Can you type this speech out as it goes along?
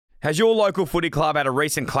Has your local footy club had a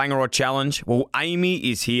recent clanger or challenge? Well, Amy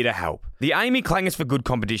is here to help. The Amy Clangers for Good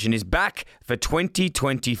competition is back for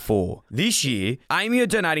 2024. This year, Amy are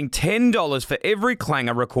donating $10 for every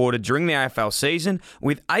clanger recorded during the AFL season,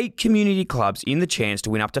 with 8 community clubs in the chance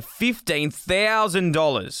to win up to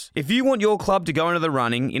 $15,000. If you want your club to go into the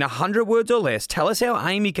running in 100 words or less, tell us how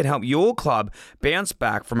Amy can help your club bounce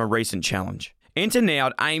back from a recent challenge. Enter now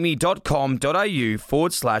at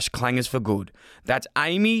amy.com.au/clangers for good. That's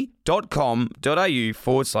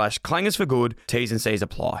amy.com.au/clangers for good. T's and C's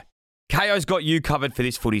apply. KO's got you covered for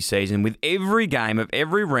this footy season with every game of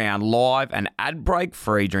every round live and ad break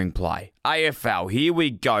free during play. AFL, here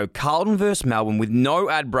we go. Carlton versus Melbourne with no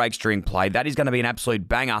ad breaks during play. That is going to be an absolute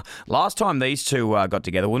banger. Last time these two got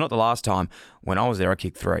together, well, not the last time. When I was there, I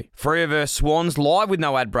kicked 3. Freo versus Swans, live with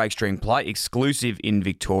no ad breaks during play, exclusive in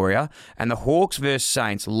Victoria. And the Hawks versus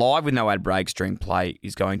Saints, live with no ad breaks during play,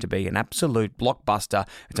 is going to be an absolute blockbuster.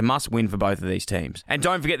 It's a must-win for both of these teams. And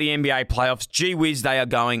don't forget the NBA playoffs. Gee whiz, they are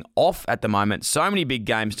going off at the moment. So many big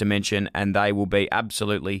games to mention, and they will be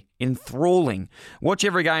absolutely enthralling. Watch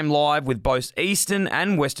every game live with both Eastern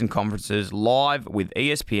and Western conferences live with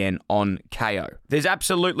ESPN on KO. There's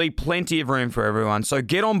absolutely plenty of room for everyone, so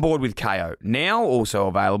get on board with KO. Now also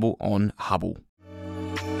available on Hubble.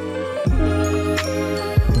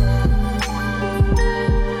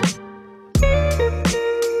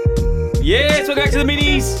 Yes, welcome back to the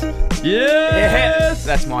minis. Yes!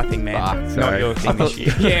 That's my thing, man. Fuck, Not sorry. your thing this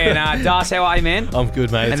year. Yeah, nah, Das, how are you, man? I'm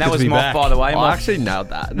good, mate. And It's that good was to be Moff, back. by the way. I Moff. actually nailed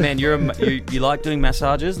that. Man, you like doing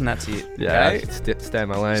massages, and that's it. Yeah, Okay? stay in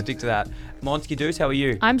my lane. Stick to that. Monsky Deuce, how are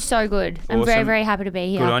you? I'm so good. I'm very, Awesome. very happy to be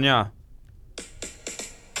here. Good on ya.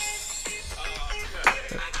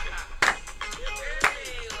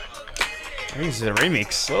 I think this is a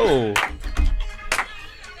remix. Oh.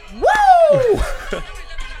 Woo!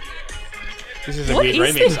 This is a What weird is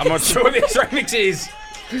remix. this? I'm not sure what this remix is.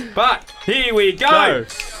 But here we go. Go.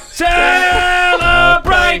 Celebrate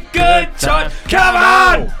good time. Come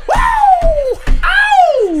on! Woo!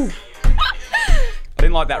 Ow! I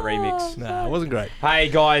didn't like that remix. Nah, it wasn't great. Hey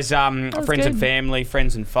guys, friends and good. family,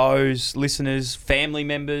 friends and foes, listeners, family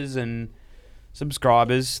members and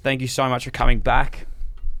subscribers, thank you so much for coming back.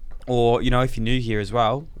 Or, if you're new here as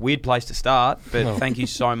well, weird place to start, but thank you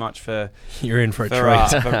so much for You're in for a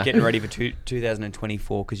for treat. getting ready for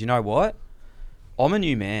 2024. Because you know what? I'm a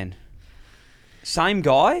new man. Same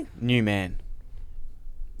guy, new man.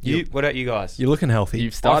 What about you guys? You're looking healthy.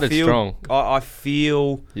 You've started strong. I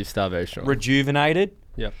feel You've started very strong. rejuvenated.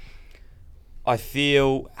 Yep. I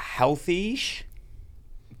feel healthy-ish,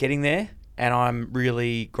 getting there, and I'm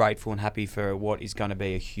really grateful and happy for what is going to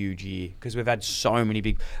be a huge year because we've had so many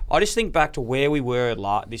big. I just think back to where we were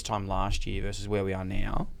this time last year versus where we are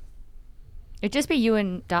now. It'd just be you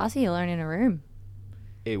and Darcy alone in a room.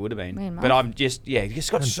 It would have been, Me and but Mark. I'm just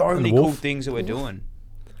got so and many Wolf. cool things that we're doing.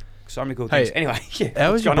 So many cool Hey, things. Anyway, yeah.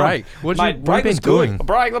 how what's was your going on? break? What Mate, have you break been was good. doing? A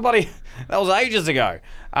break, buddy. That was ages ago.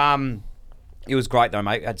 It was great though,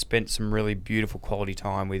 mate. I'd spent some really beautiful quality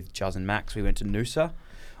time with Juz and Max. We went to Noosa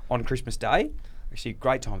on Christmas Day. Actually,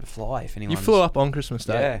 great time to fly if anyone. You flew up on Christmas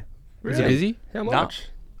Day. Yeah. Was it busy? How No. much?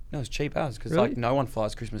 No, it's cheap as because Really? like no one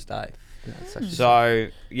flies Christmas Day. Yeah, that's actually So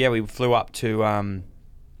yeah, we flew up to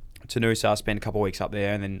Noosa, spent a couple of weeks up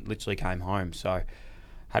there, and then literally came home. So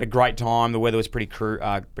had a great time. The weather was pretty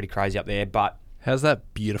crazy up there, but How's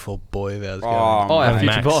that beautiful boy of ours going? Oh, our mate. future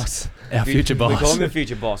Max. boss. Our future boss. We call him the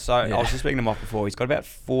future boss. So Yeah. I was just speaking to him off before. He's got about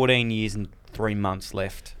 14 years and 3 months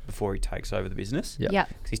left before he takes over the business. Yep. Yep.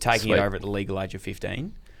 'Cause he's taking Sweet. it over at the legal age of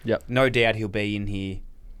 15. Yep. No doubt he'll be in here.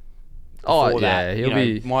 Oh, before yeah. that, He'll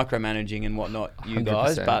be. micromanaging and whatnot, you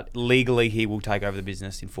guys. 100%. But legally, he will take over the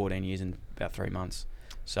business in 14 years and about 3 months.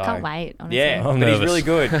 So Can't wait, honestly. yeah, I'm but he's nervous. really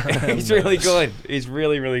good. He's really good. He's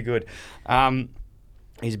really, really good.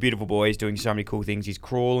 He's a beautiful boy. He's doing so many cool things. He's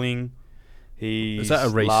crawling. He's Is that a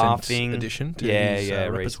recent laughing. addition to yeah, his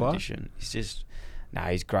recent repertoire? addition. He's just,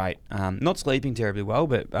 he's great. Not sleeping terribly well,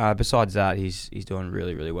 but besides that, he's doing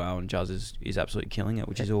really, really well. And Juz is absolutely killing it,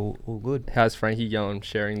 which is all good. How's Frankie going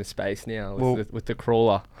sharing the space now Well- with the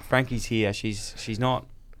crawler? Frankie's here. She's not.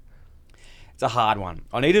 It's a hard one.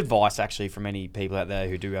 I need advice actually from any people out there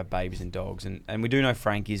who do have babies and dogs, and we do know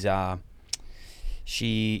Frank is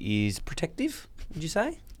she is protective. Would you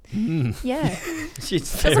say? Yeah.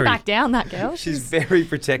 She's Doesn't very, back down, that girl. she's very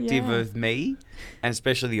protective Yeah. of me, and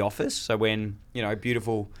especially the office. So when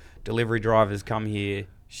beautiful delivery drivers come here,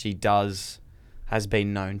 she has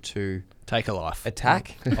been known to Take a life.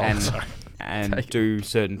 attack and sorry. do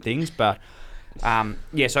certain things. But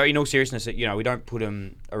Yeah, so in all seriousness, we don't put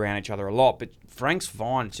them around each other a lot, but Frank's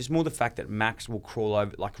fine. It's just more the fact that Max will crawl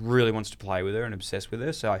over, like really wants to play with her and obsess with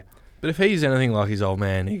her. So But if he's anything like his old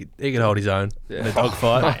man, he could hold his own in a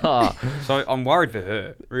dogfight. so I'm worried for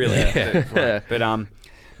her, really. Yeah.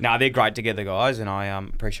 But they're great together, guys, and I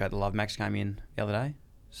appreciate the love. Max came in the other day,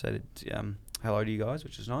 said hello to you guys,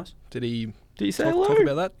 which is nice. Did he Do you say talk, hello? talk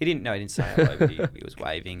about that? He didn't say hello, but he was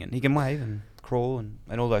waving, and he can wave and crawl and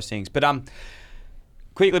all those things. But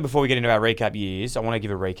quickly before we get into our recap years, I want to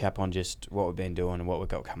give a recap on just what we've been doing and what we've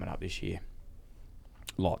got coming up this year.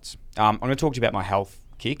 Lots. I'm going to talk to you about my health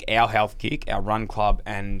kick, our run club,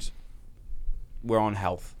 and we're on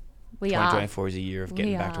health. We 2024 is a year of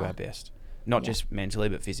getting We back to are. our best. Not Yeah. just mentally,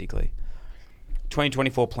 but physically.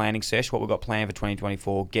 2024 planning sesh, what we've got planned for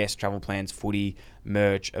 2024, guests, travel plans, footy,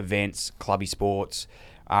 merch, events, clubby sports,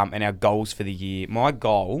 and our goals for the year. My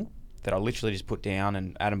goal that I literally just put down,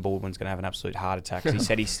 and Adam Baldwin's going to have an absolute heart attack. 'Cause he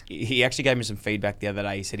said he actually gave me some feedback the other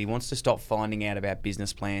day. He said he wants to stop finding out about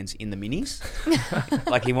business plans in the minis.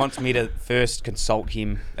 Like he wants me to first consult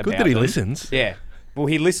him about Good that he them. listens. Yeah. Well,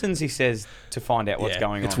 he listens, he says, to find out what's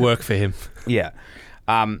going on. It's work for him. Yeah.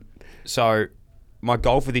 So my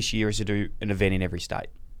goal for this year is to do an event in every state.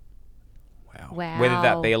 Wow. Whether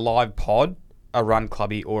that be a live pod, a run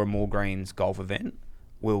clubby, or a More Greens golf event,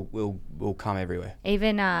 we'll come everywhere.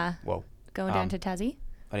 Even Well, going down to Tassie.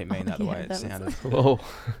 I didn't mean that the Yeah, way it that was- sounded. Whoa. Wait,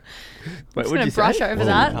 Just what'd gonna you brush say? over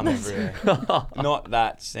that. Come everywhere. Not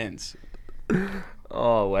that sense.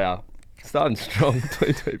 Oh, wow. Starting strong,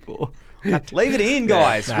 2024. Leave it in,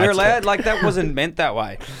 guys. Nah, We're it's allowed. Like that wasn't meant that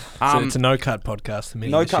way. So it's a no-cut podcast. The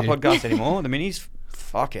mini No this cut year. podcast anymore. The minis,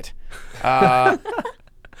 fuck it.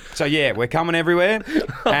 So yeah, we're coming everywhere,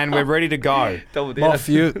 and we're ready to go. Double down. Moff,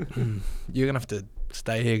 you're going to have to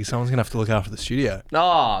stay here because someone's going to have to look after the studio.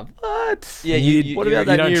 No, what? Yeah, What you about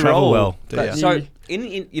that don't new travel role? well, do That you? So new-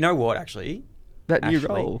 in you know what actually, that new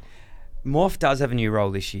actually, role. Morph does have a new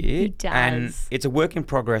role this year. He does. And it's a work in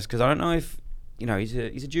progress because I don't know if he's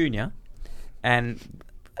a junior, and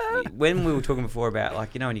when we were talking before about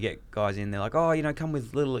when you get guys in, they're like, oh, come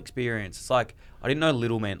with little experience. It's like I didn't know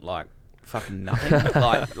little meant like fucking nothing,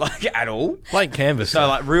 like at all. Blank canvas. So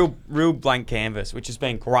like real blank canvas, which has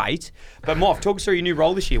been great. But Morph, talk us through your new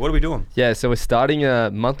role this year. What are we doing? Yeah, so we're starting a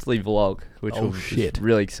monthly vlog, which Oh, will shit. is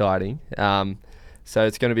really exciting. So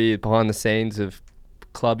it's going to be behind the scenes of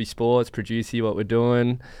clubby sports, producing what we're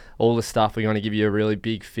doing, all the stuff. We're going to give you a really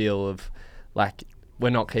big feel of we're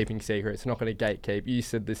not keeping secrets. Not going to gatekeep. You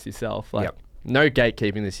said this yourself. Yep. No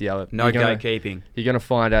gatekeeping this year. No gatekeeping. You're going to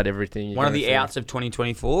find out everything. You're One of gonna the see. outs of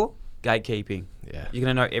 2024, gatekeeping. Yeah. You're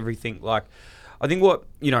going to know everything. I think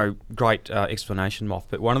great explanation, Moff,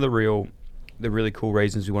 but one of the really cool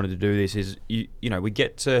reasons we wanted to do this is, we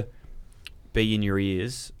get to be in your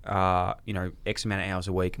ears, X amount of hours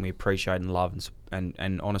a week, and we appreciate and love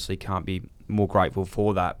and honestly can't be more grateful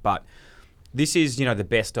for that. But this is, the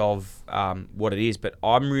best of what it is. But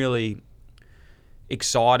I'm really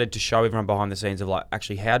excited to show everyone behind the scenes of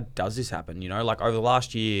actually how does this happen? Over the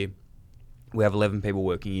last year, we have 11 people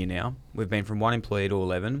working here now. We've been from 1 employee to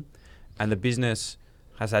 11, and the business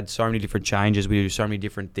has had so many different changes. We do so many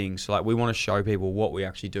different things. So we want to show people what we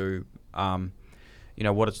actually do,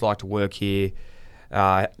 what it's like to work here.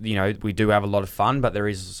 We do have a lot of fun, but there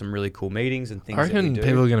is some really cool meetings and things I that we reckon do.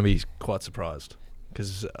 people are going to be quite surprised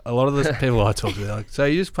because a lot of the people I talk to, they're like, so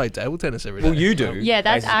you just play table tennis every day? Well, you do. Yeah,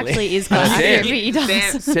 that basically. actually is quite accurate. He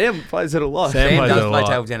does. Sam plays it a lot. Sam Sam plays it does a play lot.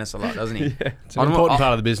 table tennis a lot, doesn't he? It's an important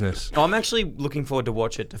part of the business. I'm actually looking forward to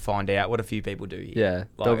watch it to find out what a few people do here. Yeah,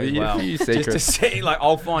 there'll as be a few Just to secrets. see,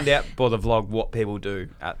 I'll find out by the vlog what people do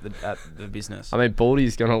at the business. I mean,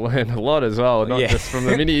 Baldy's going to learn a lot as well, not Yeah. just from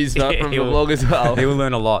the minis, but Yeah, from the he'll- vlog as well. He will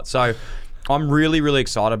learn a lot. So I'm really, really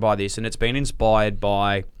excited by this, and it's been inspired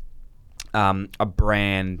by a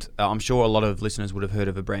brand. I'm sure a lot of listeners would have heard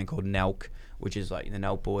of a brand called Nelk, which is the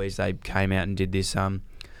Nelk Boys. They came out and did this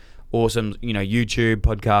awesome, YouTube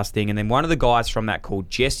podcast thing. And then one of the guys from that called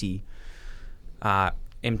Jesse,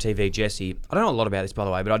 MTV Jesse. I don't know a lot about this, by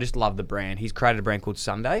the way, but I just love the brand. He's created a brand called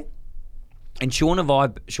Sunday. And Sean and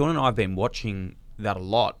I have been watching that a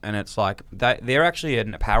lot. And it's they're actually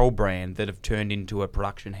an apparel brand that have turned into a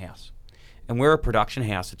production house. And we're a production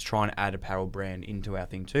house that's trying to add apparel brand into our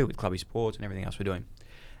thing too, with Clubby Sports and everything else we're doing.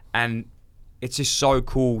 And it's just so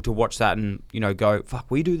cool to watch that and, go, fuck,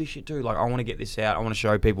 we do this shit too. I want to get this out. I want to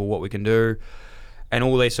show people what we can do and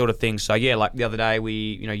all these sort of things. So, yeah, the other day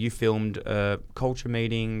you filmed a culture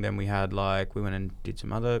meeting. Then we had we went and did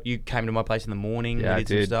some other, you came to my place in the morning. Yeah, we I did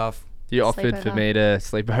some did. stuff. You offered for Sleepover. me to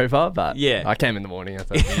sleep over, but Yeah. I came in the morning. I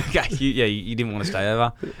thought, Okay, you didn't want to stay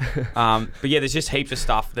over. But yeah, there's just heaps of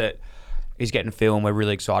stuff that is getting filmed. We're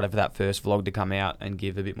really excited for that first vlog to come out and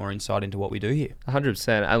give a bit more insight into what we do here. 100%.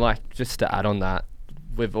 And like, just to add on that,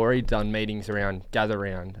 we've already done meetings around Gather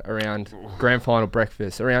Round, around Grand Final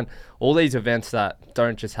Breakfast, around all these events that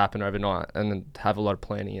don't just happen overnight and have a lot of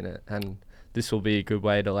planning in it. And this will be a good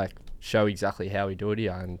way to like show exactly how we do it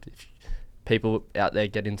here. And if people out there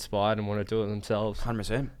get inspired and want to do it themselves,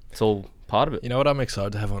 100%. it's all part of it. You know what I'm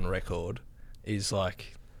excited to have on record is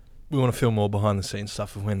like we want to film more behind the scenes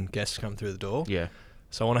stuff of when guests come through the door. Yeah.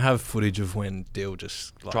 So I want to have footage of when Dill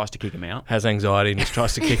just like, Tries to kick him out. has anxiety and just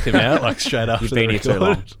tries to kick them out like straight after You've been the here too record.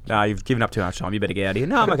 long. No, you've given up too much time. You better get out of here.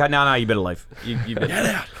 No, I'm okay. No, you better leave. You better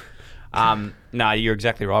get out. No, you're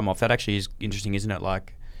exactly right, Moff. That actually is interesting, isn't it?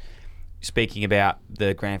 Like, speaking about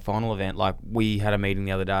the grand final event, like, we had a meeting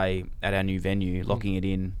the other day at our new venue, locking it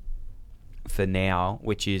in for now,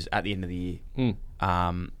 which is at the end of the year.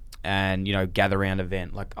 And, you know, gather round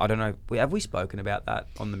event. Like, I don't know. Have we spoken about that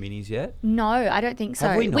on the minis yet? No, I don't think so.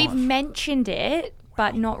 Have we not? We've mentioned it,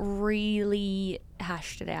 but not really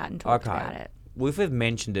hashed it out and talked Okay. about it. Well, if we've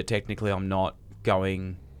mentioned it, technically I'm not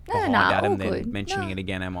going No, behind no, Adam all then good. mentioning No. it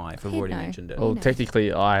again, am I? If we've He'd already know. mentioned it. Well, No.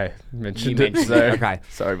 technically, I mentioned You it. mentioned So it, okay.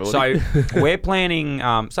 Sorry, Baldy. So we're planning.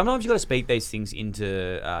 Sometimes you got to speak these things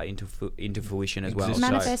into fruition as well. Existence.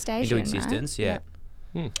 So, Manifestation, into existence, right? yeah. Yep.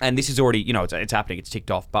 And this is already, you know, it's happening. It's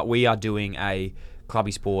ticked off. But we are doing a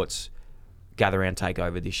Clubby Sports Gather Round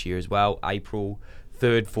takeover this year as well. April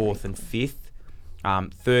 3rd, 4th, and 5th.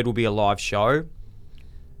 3rd will be a live show.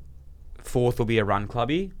 4th will be a run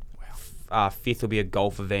clubby. 5th will be a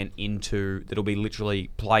golf event that'll be literally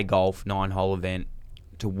play golf, 9-hole event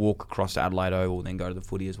to walk across to Adelaide Oval, then go to the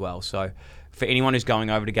footy as well. So for anyone who's going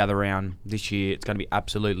over to Gather Round this year, it's going to be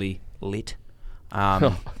absolutely lit.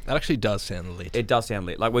 That actually does sound lit. It does sound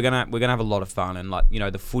lit. Like we're gonna have a lot of fun, and like, you know,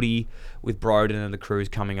 the footy with Broden and the crew's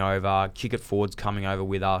coming over, Kick It Forward's coming over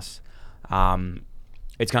with us.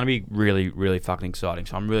 It's gonna be really, really fucking exciting.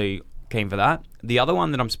 So I'm really keen for that. The other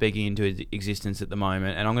one that I'm speaking into existence at the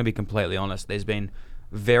moment, and I'm gonna be completely honest, there's been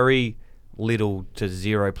very little to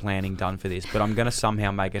zero planning done for this, but I'm gonna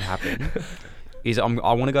somehow make it happen.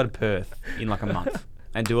 I want to go to Perth in like a month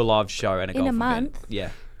and do a live show and a golf In a event. month? Yeah,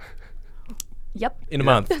 Yep. In a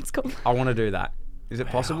month. That's cool. I want to do that. Is it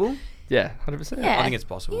possible? yeah, 100%. Yeah. I think it's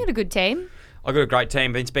possible. You got a good team. I've got a great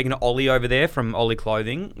team. Been speaking to Ollie over there from Ollie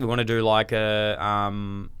Clothing. We want to do like a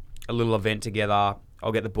little event together.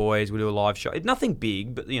 I'll get the boys. We'll do a live show. It's nothing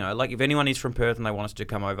big, but, you know, like if anyone is from Perth and they want us to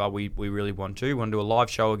come over, we really want to. We want to do a live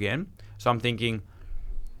show again. So I'm thinking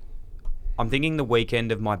the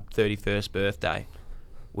weekend of my 31st birthday,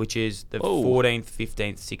 which is the 14th,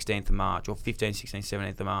 15th, 16th of March, or 15th, 16th,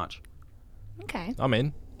 17th of March. Okay. I'm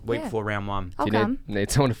in. Week Yeah. before round one. I'll Do you come. need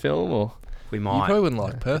someone to film or? We You might. probably wouldn't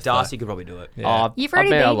like Perth. Darcy could probably do it. though. Yeah. Oh, You've I already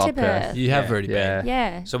bet I been love to Perth. You have Yeah. already Yeah. been.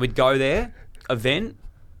 Yeah. So we'd go there, event,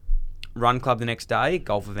 run club the next day,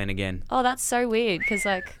 golf event again. Oh, that's so weird because,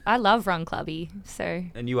 like, I love Run Clubby. So,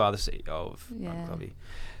 And you are the CEO of Run Yeah. Clubby.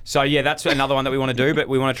 So yeah, that's another one that we want to do, but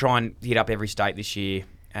we want to try and hit up every state this year.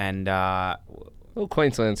 And Well,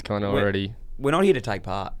 Queensland's kind of We're- already. we're not here to take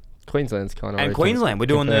part. Queensland's kind of. And Queensland, we're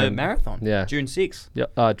doing the confirmed. marathon. Yeah. June 6th. Yeah,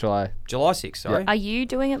 July. July 6th, sorry. are you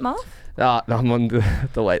doing it, Muff? I'm on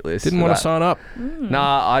the wait list. Didn't for want that. to sign up.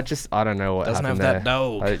 Nah, I don't know what Doesn't have happened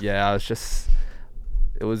that there. dog. I was just.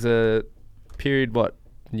 It was a period,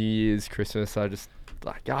 New Year's, Christmas. I just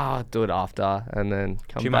like, do it after, and then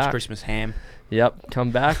come Too back. much Christmas ham. Yep,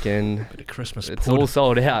 come back and Bit of Christmas it's pud. all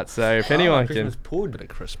sold out. So if anyone Christmas can, pud. Bit of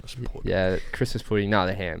Christmas pud. yeah, Christmas pudding. No,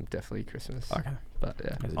 the ham, definitely Christmas. Okay. But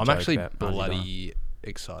yeah, There's a I'm joke actually about Mardi Gras. bloody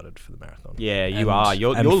excited for the marathon. Yeah, you And- are.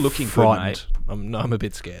 You're and looking frightened. good, mate. I'm a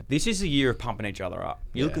bit scared. This is the year of pumping each other up.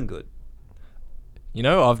 You're Yeah. looking good. You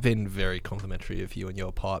know, I've been very complimentary of you and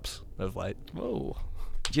your pipes of late. whoa.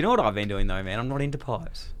 Do you know what I've been doing though, man? I'm not into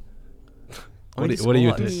pipes. I'm What into are you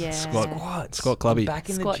squats. into? Yeah. Squat. Squat clubby. I'm back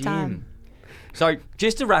in Squat the gym. time. So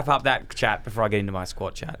just to wrap up that chat before I get into my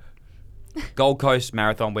squat chat. Gold Coast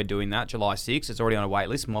Marathon, we're doing that July 6th. It's already on a wait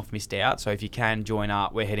list. Moff missed out. So if you can join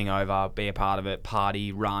up, we're heading over, be a part of it,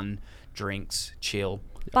 party, run, drinks, chill.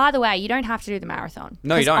 By the way, you don't have to do the marathon.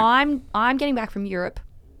 No, you 'Cause don't. I'm getting back from Europe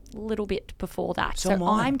a little bit before that. So So, am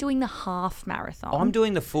I. I'm doing the half marathon. I'm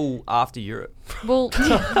doing the full after Europe. Well,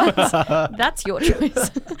 that's your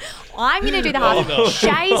choice. I'm going to do the half.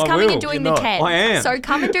 Shay's I coming will. and doing You're the not. 10. I am. So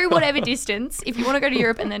come and do whatever distance if you want to go to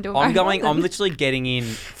Europe and then do a I'm marathon. I'm literally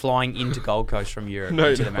flying into Gold Coast from Europe into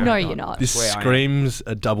the marathon. No, you're not. This Where I am. screams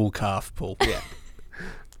a double calf pull. Yeah.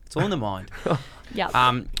 It's all in the mind. Yep.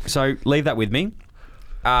 So leave that with me.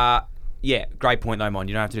 Yeah, great point though, Mon.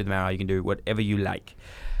 You don't have to do the marathon. You can do whatever you like.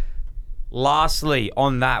 Lastly,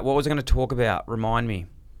 on that, what was I going to talk about? Remind me.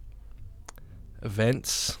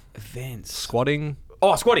 Events. Events. Squatting.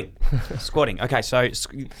 Oh, squatting. Squatting. Okay, so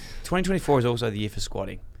 2024 is also the year for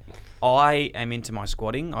squatting. I am into my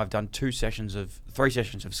squatting. I've done 3 sessions of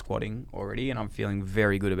squatting already, and I'm feeling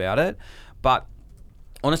very good about it. But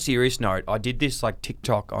on a serious note, I did this like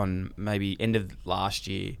TikTok on maybe end of last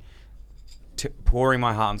year, pouring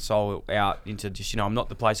my heart and soul out into just, I'm not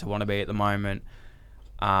the place I want to be at the moment.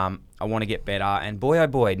 I want to get better, and boy, oh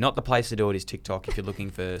boy, not the place to do it is TikTok if you're looking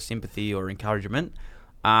for sympathy or encouragement.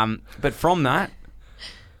 But from that,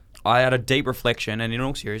 I had a deep reflection, and in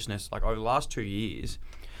all seriousness, like over the last 2 years,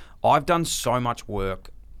 I've done so much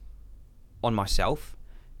work on myself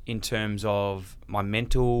in terms of my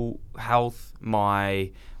mental health,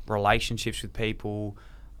 my relationships with people,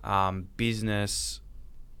 business,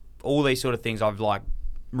 all these sort of things. I've like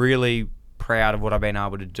really proud of what I've been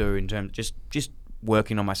able to do in terms of just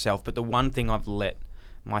working on myself. But the one thing I've let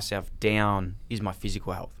myself down is my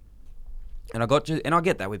physical health. And I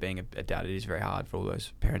get that with being a dad. It is very hard for all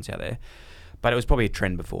those parents out there. But it was probably a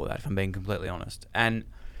trend before that, if I'm being completely honest. And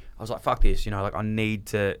I was like, fuck this, like I need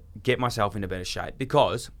to get myself into better shape,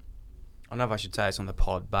 because I don't know if I should say this on the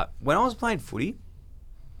pod, but when I was playing footy,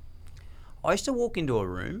 I used to walk into a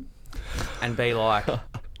room and be like,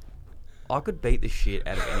 I could beat the shit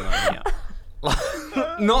out of anyone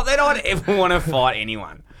here. Not that I'd ever want to fight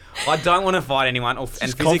anyone. I don't want to fight anyone.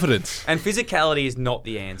 And confidence. And physicality is not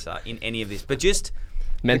the answer in any of this, but just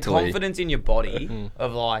mentally, the confidence in your body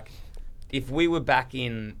of like, if we were back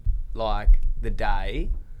in like the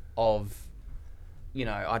day of,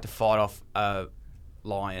 I had to fight off a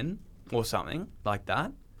lion or something like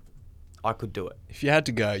that, I could do it. If you had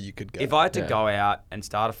to go, you could go. If I had to go out and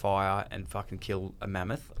start a fire and fucking kill a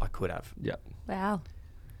mammoth, I could have. Yeah. Wow.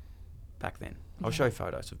 Back then. I'll show you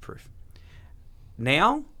photos of proof.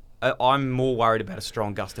 Now, I'm more worried about a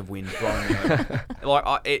strong gust of wind blowing me over.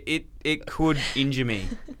 Like, it could injure me,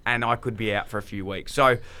 and I could be out for a few weeks.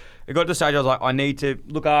 So it got to the stage I was like, I need to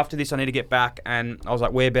look after this. I need to get back. And I was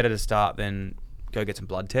like, where better to start than go get some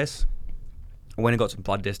blood tests? I went and got some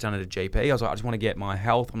blood tests done at a GP. I was like, I just want to get my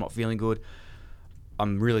health. I'm not feeling good.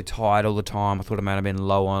 I'm really tired all the time. I thought I might have been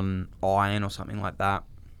low on iron or something like that.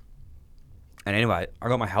 And anyway, I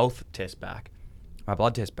got my health test back, my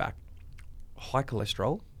blood test back. High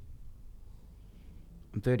cholesterol.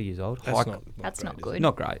 I'm 30 years old. That's not good.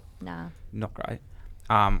 Not great. Nah. Not great.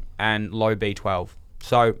 And low B12.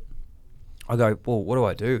 So I go, well, what do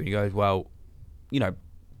I do? And he goes, well, he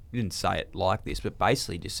didn't say it like this, but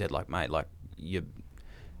basically just said like, mate, like you're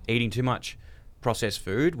eating too much processed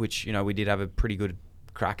food, which, we did have a pretty good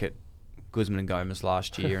crack at Guzman and Gomez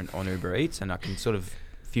last year and on Uber Eats, and I can sort of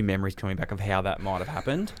few memories coming back of how that might have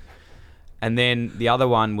happened. And then the other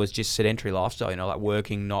one was just sedentary lifestyle, like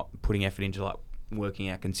working, not putting effort into like working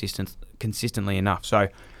out consistently enough. So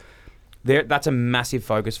that's a massive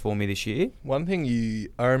focus for me this year. One thing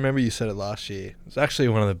I remember you said it last year. It's actually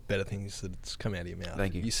one of the better things that's come out of your mouth.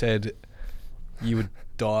 Thank you. You said you would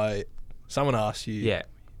die. Someone asked you. Yeah.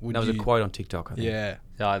 That was a quote on TikTok, I think. Yeah.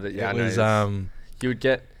 It was,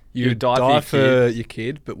 you would die for your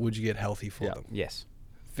kid, but would you get healthy for them? Yes.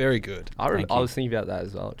 Very good. I was thinking about that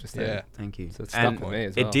as well. Just then. Yeah. Thank you. So it stuck with me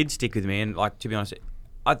as well. It did stick with me, and like, to be honest,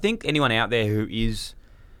 I think anyone out there who is,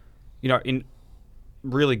 in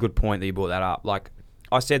really good point that you brought that up. Like,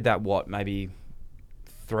 I said that maybe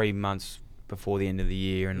 3 months before the end of the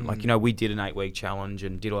year, and like, we did an 8-week challenge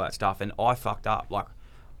and did all that stuff, and I fucked up. Like,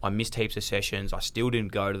 I missed heaps of sessions. I still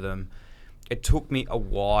didn't go to them. It took me a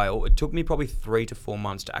while. It took me probably 3 to 4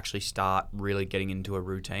 months to actually start really getting into a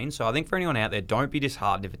routine. So I think for anyone out there, don't be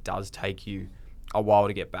disheartened if it does take you a while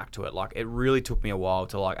to get back to it. Like, it really took me a while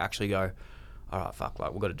to like actually go, all right, fuck,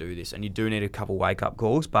 like we've got to do this. And you do need a couple wake up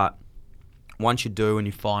calls, but once you do and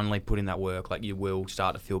you finally put in that work, like you will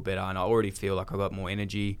start to feel better. And I already feel like I've got more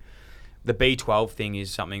energy. The B12 thing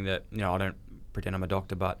is something that, I don't pretend I'm a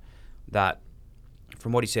doctor, but that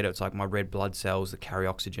from what he said, it's like my red blood cells that carry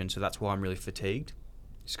oxygen. So that's why I'm really fatigued,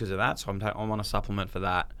 just because of that. So I'm on a supplement for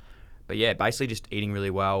that. But yeah, basically just eating really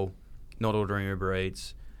well, not ordering Uber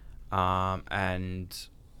Eats, and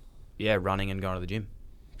yeah, running and going to the gym.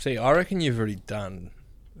 See, I reckon you've already done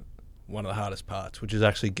one of the hardest parts, which is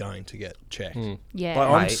actually going to get checked. Yeah.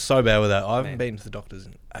 Like, I'm so bad with that. I haven't been to the doctors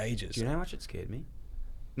in ages. Do you know how much it scared me?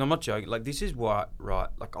 No, I'm not joking. Like, this is why, right?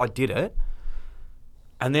 Like, I did it.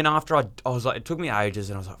 And then after I was like, it took me ages,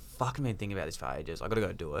 and I was like, fuck, I've been thinking about this for ages. I got to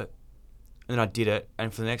go do it. And then I did it,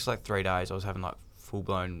 and for the next like 3 days, I was having like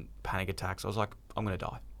full-blown panic attacks. I was like, I'm going to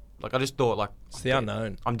die. Like, I just thought like... It's the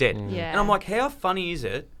unknown. I'm dead. Yeah. And I'm like, how funny is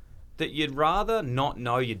it that you'd rather not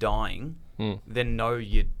know you're dying than know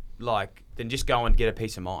than just go and get a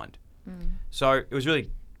peace of mind. So it was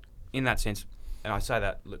really, in that sense, and I say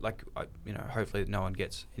that like hopefully no one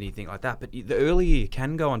gets anything like that. But the earlier you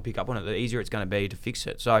can go and pick up on it, the easier it's going to be to fix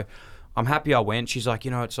it. So I'm happy I went. She's like,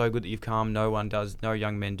 it's so good that you've come. No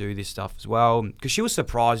young men do this stuff as well. Because she was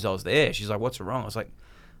surprised I was there. She's like, what's wrong? I was like,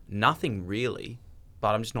 nothing really,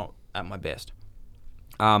 but I'm just not at my best.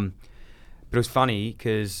 But it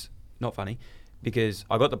was not funny, because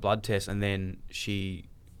I got the blood test and then she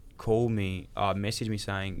called me, messaged me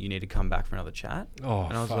saying, you need to come back for another chat. Oh,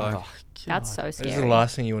 and I was fuck. like, That's so This scary. is the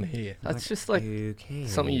last thing you want to hear. That's just like okay.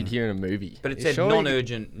 something you'd hear in a movie. But it You said sure?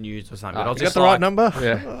 non-urgent news or something. But I was You got just the right number?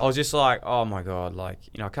 Yeah. I was just like, oh my God, like,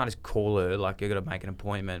 I can't just call her, like, you got to make an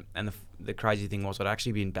appointment. And the crazy thing was I'd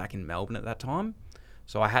actually been back in Melbourne at that time.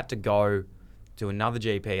 So I had to go to another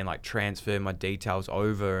GP and like transfer my details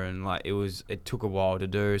over, and like it took a while to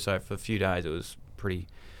do. So for a few days it was pretty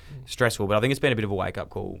stressful, but I think it's been a bit of a wake up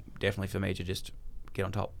call definitely for me to just get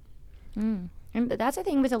on top. And that's the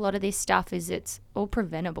thing with a lot of this stuff is it's all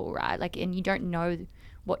preventable, right? Like, and you don't know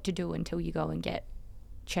what to do until you go and get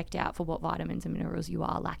checked out for what vitamins and minerals you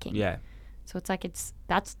are lacking. Yeah, So it's like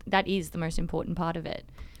that is the most important part of it.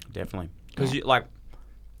 definitely. Because like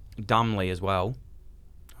dumbly as well,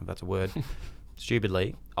 if that's a word,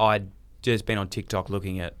 stupidly, I'd just been on TikTok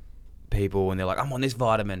looking at people and they're like, I'm on this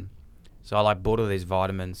vitamin. So I like bought all these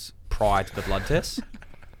vitamins prior to the blood test.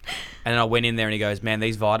 And then I went in there and he goes, man,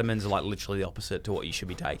 these vitamins are like literally the opposite to what you should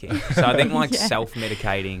be taking. So I think like Yeah.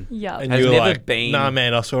 self-medicating Yeah. And has you were never like, been... nah,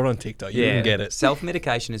 man, I saw it on TikTok. You didn't get it.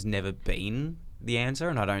 Self-medication has never been the answer,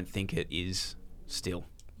 and I don't think it is still.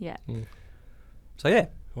 Yeah. So yeah,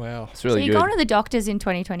 Wow. It's So really you're good. going to the doctors in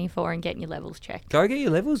 2024 and getting your levels checked. go get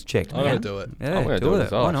your levels checked, I'm man. going to do it. Yeah, I'm gonna do do it it.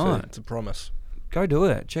 as well, Why actually. not? It's a promise. Go do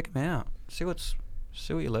it. Check them out. See what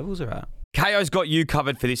your levels are at. KO's got you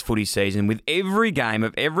covered for this footy season with every game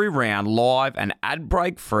of every round live and ad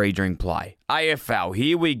break free during play. AFL,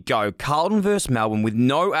 here we go. Carlton versus Melbourne with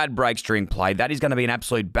no ad breaks during play. That is going to be an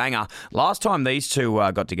absolute banger. Last time these two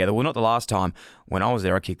got together, well, not the last time. When I was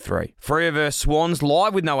there, I kicked 3. Freo versus Swans,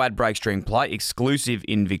 live with no ad breaks during play, exclusive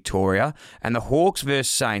in Victoria. And the Hawks versus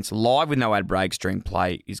Saints, live with no ad breaks during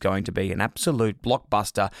play, is going to be an absolute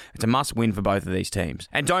blockbuster. It's a must-win for both of these teams.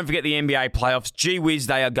 And don't forget the NBA playoffs. Gee whiz,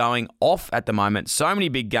 they are going off at the moment. So many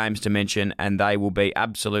big games to mention, and they will be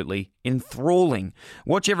absolutely enthralling.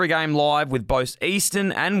 Watch every game live with both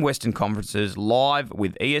Eastern and Western conferences live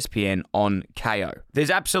with ESPN on KO. There's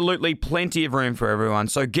absolutely plenty of room for everyone,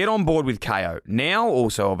 so get on board with KO. Now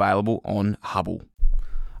also available on Hubble.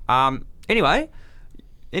 Anyway,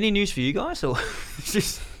 any news for you guys? Or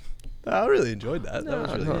just I really enjoyed that. That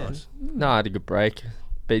was really nice. No, I had a good break.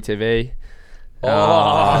 BTV.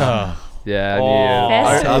 Oh. Yeah,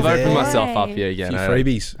 Festive. I've opened myself up here A again. few I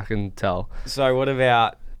freebies. can tell. So what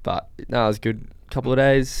about? But no, it was a good couple of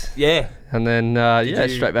days. Yeah. And then, you-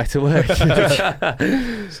 straight back to work.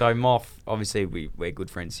 So Moff, obviously we're good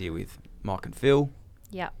friends here with Mike and Phil,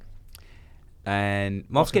 Yeah. and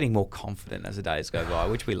Moff's getting more confident as the days go by,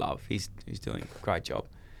 which we love. He's doing a great job.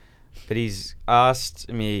 But he's asked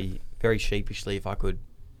me very sheepishly if I could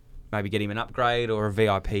maybe get him an upgrade or a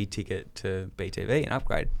VIP ticket to BTV, an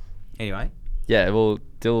upgrade. Anyway. Yeah, well,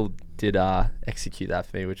 Dill did execute that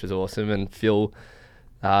for me, which was awesome. And Phil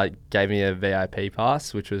gave me a VIP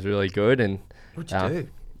pass, which was really good. And What'd you do?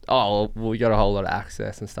 oh, well, we got a whole lot of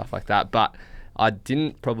access and stuff like that. But I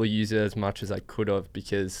didn't probably use it as much as I could have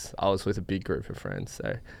because I was with a big group of friends.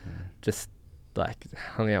 So just like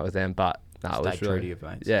hung out with them. But no, it Stay was true really, to your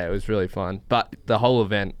mates. yeah, it was really fun. But the whole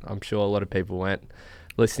event, I'm sure a lot of people went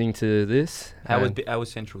listening to this. How and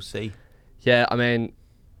was Central C? yeah, I mean,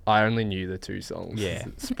 I only knew the 2 songs, Yeah.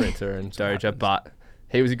 Sprinter and what Doja, happens. but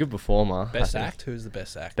he was a good performer. I Best think. act? Who's the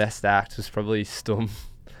best act? Best act was probably Stum.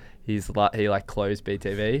 He closed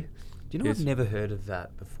BTV. Do you know, Yes. I've never heard of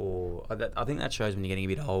that before. I think that shows when you're getting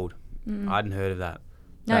a bit old. I hadn't heard of that.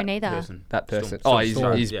 No, That neither. Person. That person.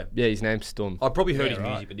 Storm. He's Yeah. his name's Stum. I probably heard Yeah, his right.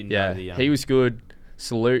 music, but didn't Yeah, know the. he was good.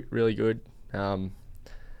 Salute, really good. And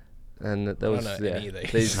there was know any of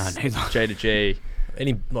these. these No, neither. J to G.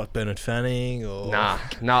 Any like Bernard Fanning or Nah.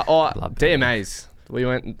 Oh, Love DMAs. We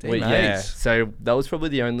went. Yeah. DMAs. So that was probably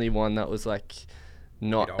the only one that was like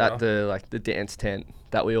not Bit at older. the dance tent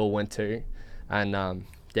that we all went to, and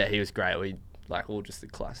yeah, he was great. We like all just the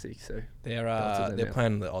classics. So they're That's what they they're know.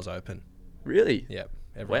 playing the Oz Open. really, Yep,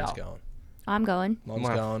 everyone's Wow. going. I'm going. Mom's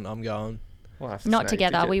Wow. going. I'm going. We'll have to Not snag a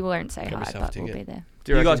together. ticket. We won't say Get hi, myself a but we'll ticket. be there.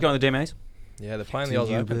 Do You reckon- guys going to the DMAs? Yeah, they're playing Do the Oz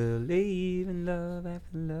you Open. believe in love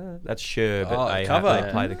after love? That's sure, but Oh, they cover.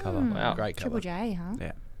 they play the cover. Wow. Great Triple cover. J, huh?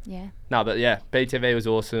 Yeah. Yeah. No, but yeah, BTV was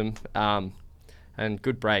awesome, and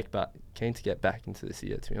good break. But keen to get back into this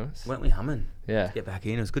year, to be honest. Weren't we humming? Yeah. Get back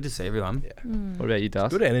in. It was good to see everyone. What about you,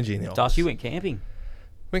 Dust? Good energy in the office. Dust, you went camping.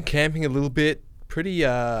 Went camping a little bit. Pretty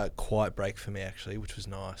quiet break for me, actually, which was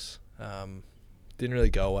nice. Didn't really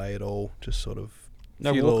go away at all. Just sort of...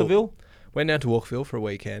 No few little- Walkerville? Went down to Walkerville for a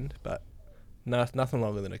weekend, but nothing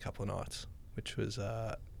longer than a couple of nights, which was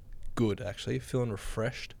good, actually. Feeling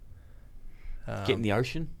refreshed. Get in the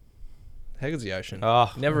ocean? How good's the ocean?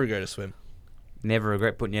 Oh, Never regret a swim. never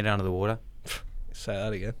regret putting your head under the water. Say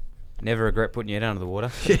that again. Never regret putting your head under the water.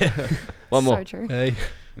 Yeah. One more. So true. Hey.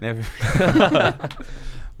 Never.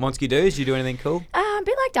 Monsky dudes, you do anything cool? A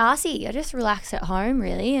bit like Darcy. I just relaxed at home,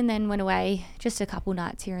 really, and then went away just a couple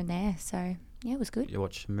nights here and there. So, yeah, it was good. You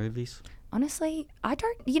watch some movies? Honestly, I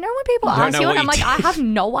don't... You know when people You don't ask know you, what and I'm you like, I did. have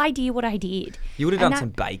no idea what I did. You would have And done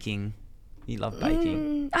that- some baking. You love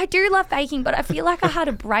baking. I do love baking, but I feel like I had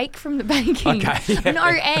a break from the baking. Okay, yeah. No,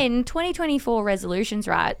 and 2024 resolutions,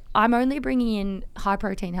 right? I'm only bringing in high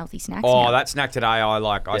protein, healthy snacks Oh, now. that snack today, I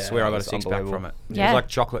swear I got a that's 6-pack from unbelievable. it. It Yeah. was like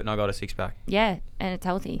chocolate and I got a 6-pack. Yeah, and it's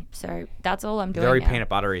healthy. So that's all I'm doing Very now. peanut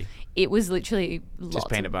buttery. It was literally lots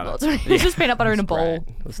peanut of, butter. Lots of, it was just peanut butter in a bowl.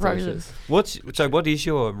 Great. It was Frozen. delicious. What is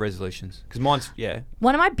your resolutions? Because mine's, yeah.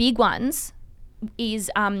 One of my big ones is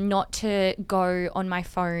not to go on my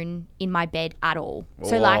phone in my bed at all.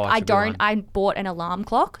 So Oh, like that's a good one. I bought an alarm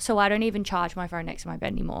clock, so I don't even charge my phone next to my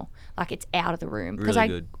bed anymore. Like it's out of the room because Really I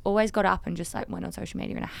good. always got up and just like went on social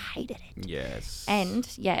media and I hated it. Yes. And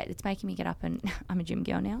yeah, it's making me get up and I'm a gym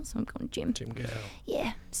girl now, so I'm going to gym. Jim Gale.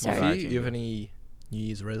 Yeah. So You have any New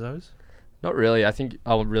Year's rezos? Not really. I think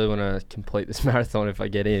I would really want to complete this marathon if I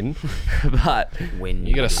get in. But when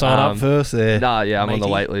You got to sign up first there. nah, yeah, I'm on the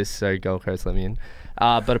matey. wait list, so Gold Coast let me in.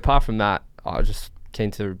 But apart from that, I was just keen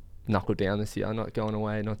to knuckle down this year. Not going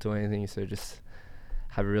away, not doing anything. So just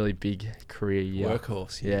have a really big career year.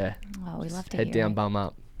 Workhorse. Yeah. oh, we love to Head hear down, it. bum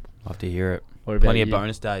up. Love to hear it. What about Plenty of you?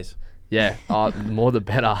 bonus days. Yeah. More the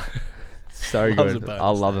better. So Loves a good. bonus I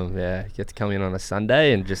love day. them. Yeah. Get to come in on a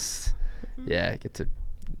Sunday and just get to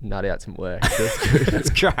nut out some work. That's good. That's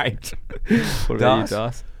great. What about you,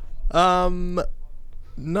 Das? Das?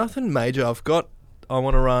 Nothing major. I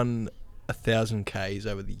want to run 1,000 Ks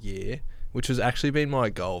over the year, which has actually been my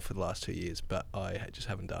goal for the last 2 years, but I just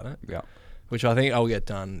haven't done it. Yeah. Which I think I'll get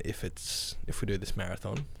done if we do this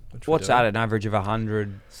marathon. which we're What's doing. that? An average of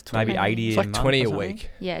 100, maybe 20. 80 It's a like month 20 or a something? week.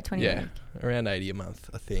 Yeah, 20 Yeah, a week. around 80 a month,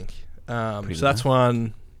 I think. So Pretty that's good.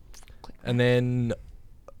 one. And then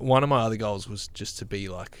one of my other goals was just to be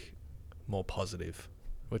like more positive,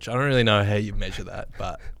 which I don't really know how you measure that,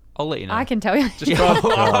 but I'll let you know. I can tell you. just try.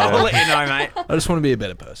 I'll let you know, mate. I just want to be a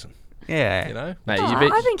better person, Yeah. you know? Mate, Oh, you've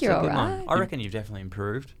been, I think you're It's a good alright. one. I reckon you've definitely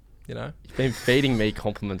improved. You know? you've been feeding me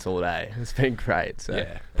compliments all day. It's been great. So.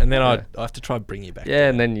 Yeah. And then Yeah. I have to try and bring you back. Yeah, to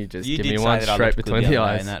and it. then you just You give did me say one that I straight looked good between the the other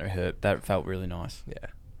day, eyes. and that hurt. That felt really nice. Yeah.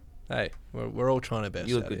 Hey, we're all trying our best.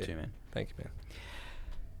 You look out good here. too, man. Thank you, man.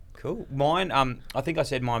 Cool. Mine, I think I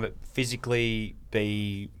said mine, but physically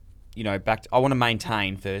be, back. I want to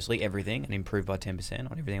maintain firstly everything and improve by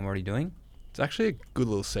 10% on everything I'm already doing. It's actually a good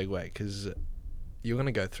little segue because you're going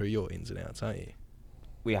to go through your ins and outs, aren't you?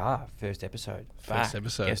 We are first episode. First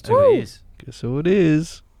episode. Guess who it is? Guess who it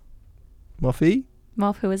is? Moffy?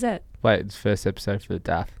 Moff, who is it? Wait, it's first episode for the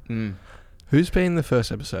DAF. Mm. Who's been the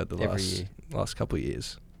first episode the Every year. last couple of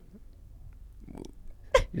years?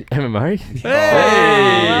 MMA?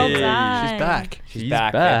 Hey! Well She's done. back. She's She's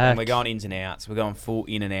back, back. and we're going ins and outs. We're going full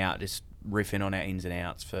in and out, just riffing on our ins and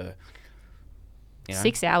outs for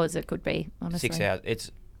 6 hours it could be, honestly. 6 hours.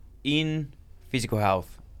 It's in physical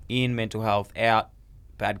health, in mental health, out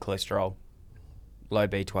bad cholesterol, low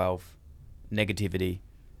B12, negativity,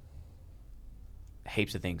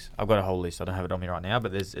 heaps of things. I've got a whole list. I don't have it on me right now,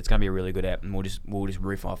 but it's going to be a really good app, and we'll just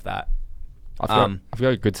riff off that. I've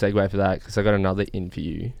got a good segue for that because I got another in for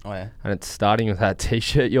you, Oh yeah. and it's starting with that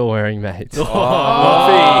T-shirt you're wearing, mate. Oh,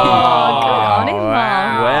 good on him,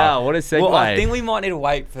 Moff. Wow, what a segue! Well, I think we might need to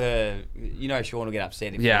wait for Sean will get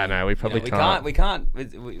upset. If Yeah, no, we probably can't. We can't.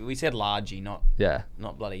 We said largy, not yeah.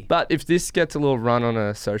 bloody. But if this gets a little run on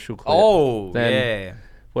a social clip, Oh then- yeah.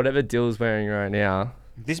 whatever Dill's wearing right now,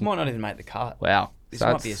 This might not even make the cut. wow. This So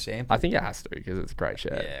might that's- be a sample. I think it has to because it's a great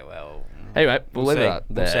shirt. Yeah. Well. Anyway, we'll leave see. it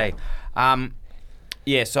We'll there. see.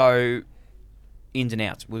 Yeah, so ins and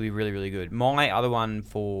outs will be really, really good. My other one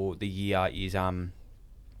for the year is,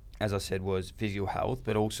 as I said, was physical health,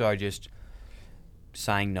 but also just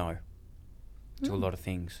saying no to a lot of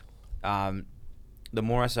things. The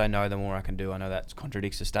more I say no, the more I can do. I know that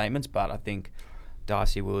contradicts the statements, but I think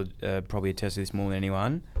Darcy will probably attest to this more than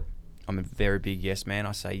anyone. I'm a very big yes man.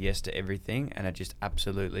 I say yes to everything, and it just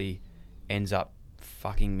absolutely ends up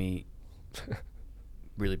fucking me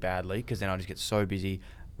really badly because then I just get so busy,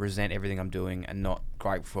 resent everything I'm doing, and not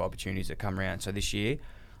grateful for opportunities that come around. So this year,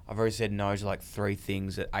 I've already said no to like 3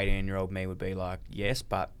 things that 18-year-old me would be like, yes,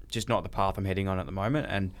 but just not the path I'm heading on at the moment.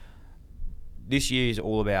 And this year is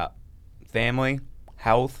all about family,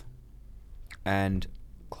 health, and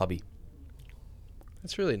clubby.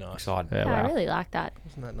 That's really nice. Excited. Yeah, I wow. really like that.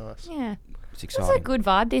 Isn't that nice? Yeah. It's It's a exciting. good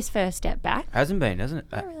vibe, this first step back. Hasn't been, hasn't it?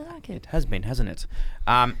 I really like It it. has been, hasn't it?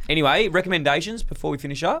 Anyway, recommendations before we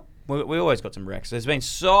finish up. We always got some recs. There's been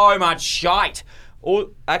so much shite. Or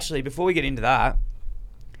actually, before we get into that,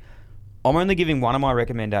 I'm only giving one of my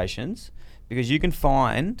recommendations because you can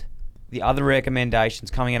find the other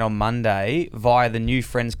recommendations coming out on Monday via the New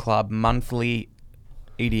Friends Club monthly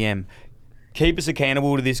EDM. Keep us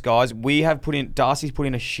accountable to this, guys. Darcy's put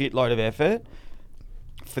in a shitload of effort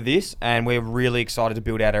for this, and we're really excited to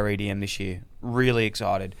build out our EDM this year. Really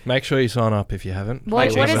excited. Make sure you sign up if you haven't. What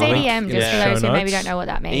Make sure is you sign up. EDM, just Yeah. for those Show who maybe notes. don't know what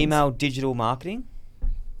that means? Email digital marketing.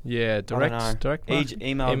 Yeah, know. direct marketing?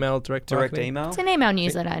 Email direct direct marketing? email. It's an email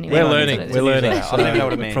newsletter anyway. We're Email learning. newsletter. We're It's a learning. newsletter. I don't even know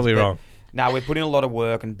what it We're means. probably but- wrong. No, we're putting in a lot of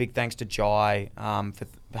work, and big thanks to Jai for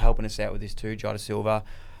helping us out with this too, Jai Da Silva.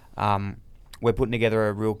 We're putting together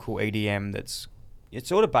a real cool EDM it's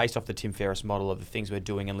sort of based off the Tim Ferriss model of the things we're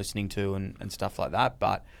doing and listening to and stuff like that,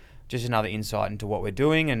 but just another insight into what we're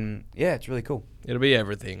doing, and yeah, it's really cool. It'll be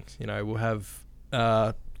everything. You know, we'll have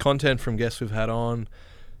content from guests we've had on,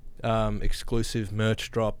 exclusive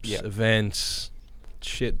merch drops, Yep. events,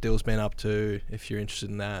 shit Dill's been up to. If you're interested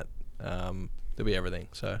in that, there'll be everything.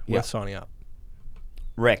 So Yep. worth signing up.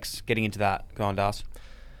 Rex, getting into that. Go on, Das.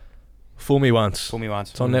 Fool Me Once. Fool me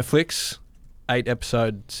once. It's on Netflix.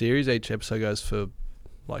 8-episode series. Each episode goes for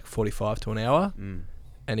like 45 to an hour, Mm.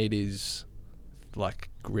 and it is like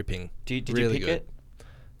gripping. Did you Really pick good. it?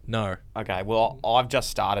 No. Okay, well, I've just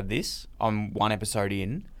started this. I'm 1 episode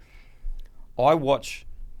in. I watch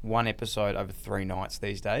 1 episode over 3 nights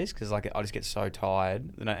these days because like I just get so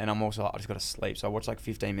tired, and I'm also I just got to sleep. So I watch like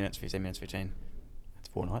 15 minutes. That's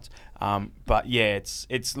 4 nights. But yeah,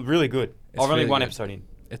 it's really good. It's I've only really 1 good. episode in.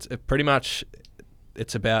 It's pretty much.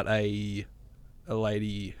 It's about a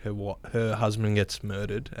lady. Her husband gets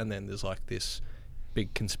murdered, and then there's like this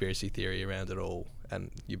big conspiracy theory around it all, and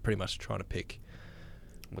you're pretty much trying to pick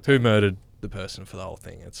who murdered the person for the whole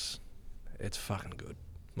thing. It's fucking good.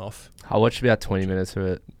 Moff. I watched about 20 minutes of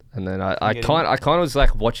it, and then I get kind of was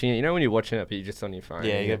like watching it. You know when you're watching it, but you're just on your phone.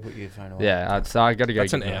 Yeah, and you got to put your phone away. Yeah, so I got to go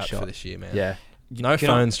That's give an it a out shot. for this year, man. Yeah. No Can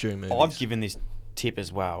I- phones during movies. I've given this tip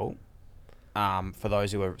as well. For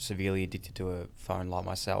those who are severely addicted to a phone like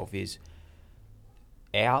myself, is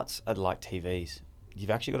outs are like TVs. You've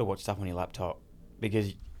actually got to watch stuff on your laptop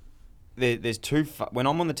because there's when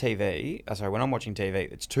I'm on the TV, when I'm watching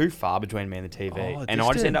TV, it's too far between me and the TV, Oh, and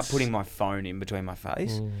I just end up distance. putting my phone in between my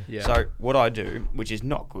face. Yeah. So what I do, which is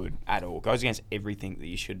not good at all, goes against everything that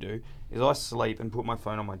you should do, is I sleep and put my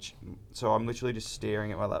phone on my. So I'm literally just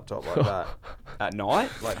staring at my laptop like that at night,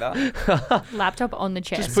 like that. Laptop on the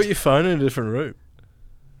chest. Just put your phone in a different room.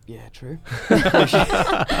 Yeah, true. Didn't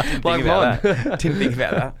think about that. Didn't think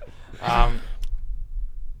about that.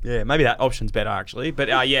 Yeah, maybe that option's better actually. But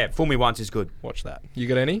yeah, Fool Me Once is good. Watch that. You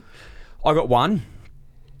got any? I got one.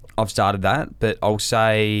 I've started that, but I'll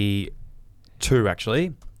say 2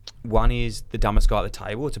 actually. One is The Dumbest Guy at the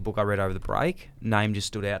Table. It's a book I read over the break. Name just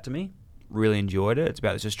stood out to me. Really enjoyed it. It's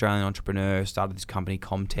about this Australian entrepreneur, started this company,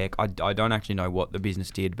 Comtech. I don't actually know what the business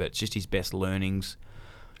did, but it's just his best learnings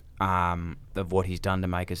of what he's done to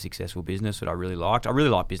make a successful business that I really liked. I really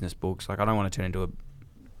like business books. Like I don't want to turn into a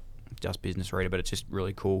just business reader, but it's just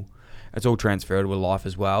really cool. It's all transferable to life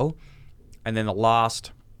as well. And then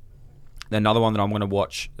another one that I'm going to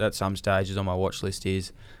watch at some stage is on my watch list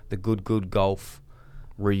is the Good Golf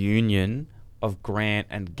reunion of Grant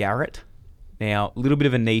and Garrett. Now, a little bit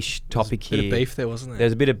of a niche topic Bit here. of beef there, wasn't there?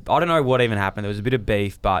 There's a bit of, I don't know what even happened. There was a bit of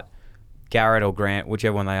beef, but Garrett or Grant,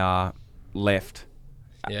 whichever one they are, left.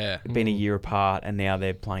 Yeah. Been a year apart, and now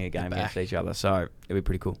they're playing a game against back. each other. So it'll be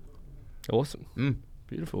pretty cool. Awesome. Mm.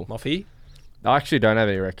 Beautiful. Moffy, I actually don't have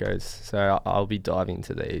any recos, so I'll be diving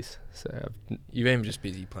into these. So you've been just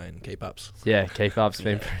busy playing keep ups. yeah, keep up's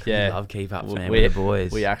been I yeah. love keep ups, We- man, we- with the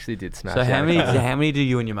boys. We actually did smash. So how out. many do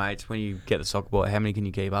you and your mates when you get the soccer ball? How many can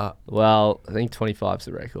you keep up? Well, I think 25's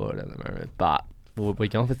the record at the moment, but we're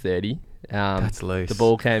going for 30. That's loose. The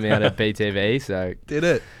ball came out at BTV, so Did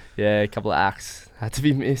it? yeah, a couple of acts had to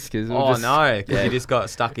be missed because Oh no, because you just got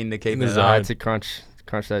stuck into keeping the it zone. up. I had to crunch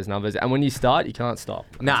those numbers, and when you start, you can't stop.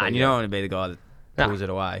 Nah, So, and you yeah. don't want to be the guy that Nah. pulls it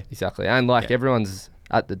away. Exactly, and like Yeah. everyone's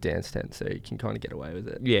at the dance tent, so you can kind of get away with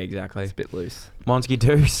it. Yeah, exactly. It's a bit loose. Monsky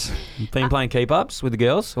Deuce, been playing keep-ups with the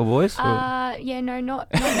girls or boys? Yeah, no,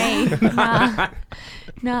 not me.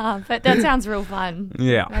 Nah, but that sounds real fun.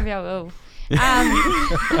 Yeah. Maybe I will.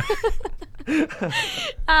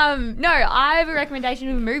 No, I have a recommendation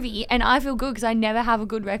of a movie, and I feel good because I never have a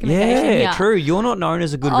good recommendation. Yeah, here. true. You're not known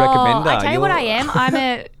as a good Oh, recommender. I tell you what You're- I am. I'm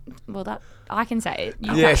a that I can say it.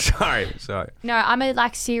 You Yeah, can't. sorry. No, I'm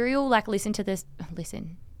a serial listen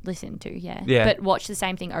to, yeah. Yeah. But watch the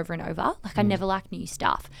same thing over and over. I never like new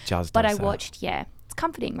stuff. Jazz But does I that. watched, it's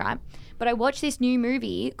comforting, right? But I watched this new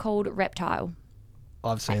movie called Reptile.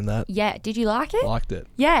 I've seen that. Yeah, did you like it? Liked it.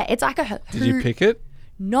 Yeah, it's like a. Did you pick it?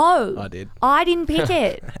 No, I did. I didn't pick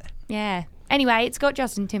it. Yeah. Anyway, it's got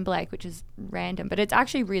Justin Timberlake, which is random, but it's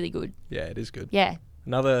actually really good. Yeah, it is good. Yeah,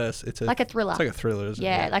 It's like a thriller. It's like a thriller, isn't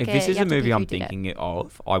Yeah, it? like If this you is a have to movie pick I'm who did it. thinking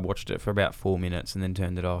of, I watched it for about 4 minutes and then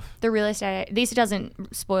turned it off. The real estate. This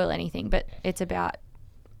doesn't spoil anything, but it's about.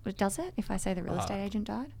 Does it? If I say the real estate agent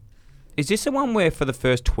died? Is this the one where for the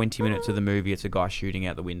first 20 minutes of the movie it's a guy shooting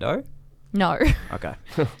out the window? No. Okay,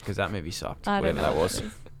 because that movie sucked, I don't whatever know that what was. it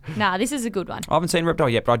is. Nah, this is a good one. I haven't seen Reptile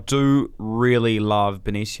yet, but I do really love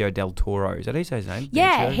Benicio del Toro. Is that how you say his name?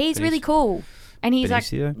 Yeah, Benicio? he's really cool. And he's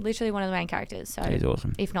Benicio? literally one of the main characters. So He's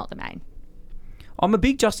awesome. if not the main. I'm a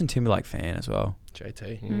big Justin Timberlake fan as well.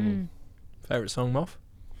 JT. Mm. Favorite song, Moff?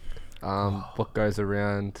 What goes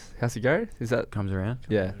around? How's it go? Is that? Comes around.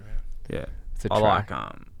 Yeah, Yeah. it's a I track.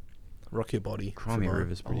 like Rock Your Body. Crimea Sublime.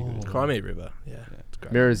 River's pretty good. as well. Crimea River. Yeah, it's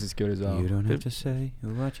great. Mirrors is good as well. You don't have to say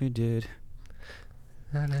what you did.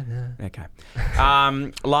 Na, na, na. Okay.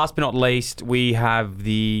 Last but not least, we have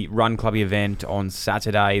the Run Clubby event on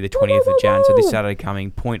Saturday, the 20th of Jan. So this Saturday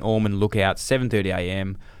coming, Point Ormond Lookout, 7:30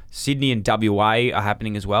 a.m. Sydney and WA are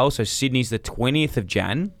happening as well. So Sydney's the 20th of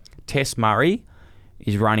Jan. Tess Murray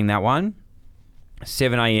is running that one.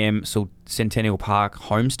 7 a.m. Centennial Park,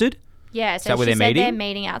 Homestead. Yeah, that so where she they're said they're meeting?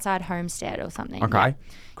 meeting outside Homestead or something. Okay. Yeah.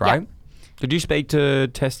 Great. Yeah. Did you speak to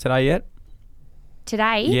Tess today yet?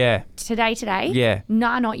 Today? Yeah. Today? Yeah.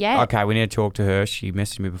 No, not yet. Okay, we need to talk to her. She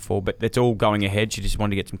messaged me before, but it's all going ahead. She just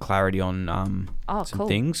wanted to get some clarity on Oh, some cool.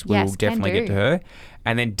 things. Yes, We'll definitely can get to do. her.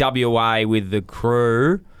 And then WA with the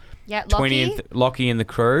crew, Yeah, Lockie. 20th, Lockie and the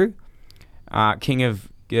crew. King of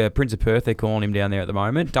Prince of Perth, they're calling him down there at the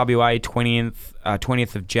moment. WA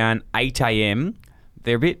 20th of Jan, 8 a.m.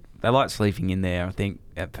 They like sleeping in there, I think,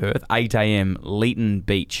 at Perth. 8 a.m. Leighton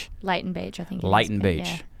Beach. Leighton Beach, I think. it is, Leighton but Beach.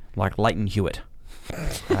 yeah. Like Leighton Hewitt.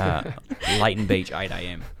 Leighton Beach, 8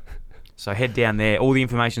 a.m. So head down there. All the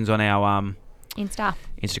information's on our Insta.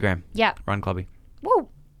 Instagram. Yep. Run Clubby. Woo.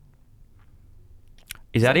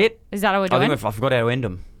 Is that it? Is that what we're I doing? think I forgot how to end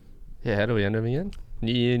them. Yeah, how do we end them again?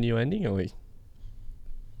 New year, new ending, or we?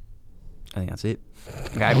 I think that's it.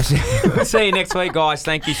 Okay, we'll see you next week, guys.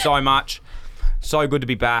 Thank you so much. So good to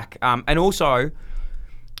be back. And also,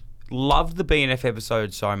 love the BNF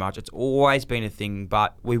episode so much. It's always been a thing,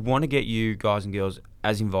 but we want to get you guys and girls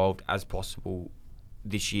as involved as possible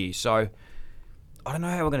this year. So, I don't know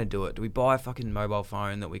how we're going to do it. Do we buy a fucking mobile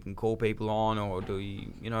phone that we can call people on, or do we,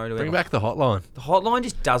 do we Bring back the hotline. The hotline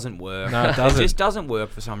just doesn't work. No, it doesn't. It just doesn't work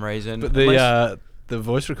for some reason. But Unless- the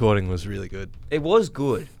voice recording was really good. it was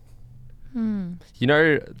good. You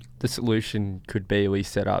know, the solution could be we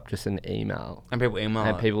set up just an email, And people email.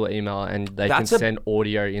 and it. people email, and they That's can a- send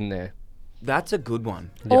audio in there. That's a good one.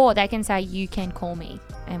 Or they can say, you can call me.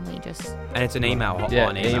 And we just. And it's an email, hotline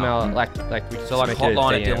Yeah, email like we just So like make it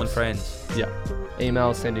hotline at DMs. Dylan Friends. Yeah,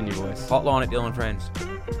 email, send in your voice. Hotline at Dylan Friends.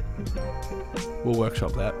 We'll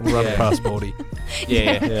workshop that. We'll run Yeah. it past Baldy.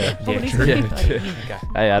 Yeah. Yeah. What is true. it? Okay.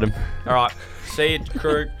 Hey Adam. All right. See you,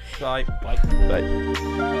 crew. Bye.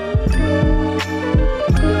 Bye.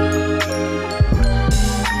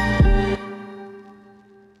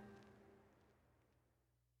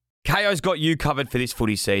 KO's got you covered for this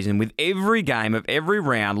footy season with every game of every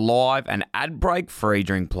round live and ad break free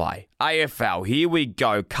during play. AFL, here we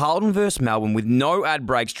go. Carlton versus Melbourne with no ad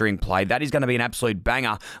breaks during play. That is going to be an absolute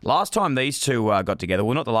banger. Last time these two got together,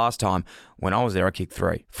 well, not the last time. When I was there, I kicked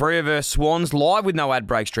 3. Freo versus Swans, live with no ad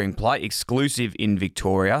breaks during play, exclusive in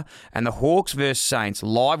Victoria. And the Hawks versus Saints,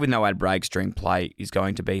 live with no ad breaks during play, is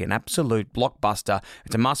going to be an absolute blockbuster.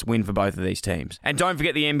 It's a must-win for both of these teams. And don't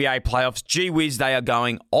forget the NBA playoffs. Gee whiz, they are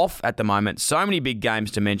going off at the moment. So many big games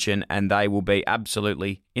to mention, and they will be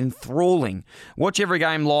absolutely enthralling. Watch every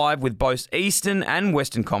game live with both Eastern and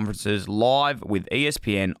Western conferences live with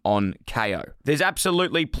ESPN on KO. There's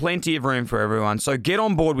absolutely plenty of room for everyone, so get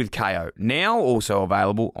on board with KO. Now also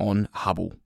available on Hubble.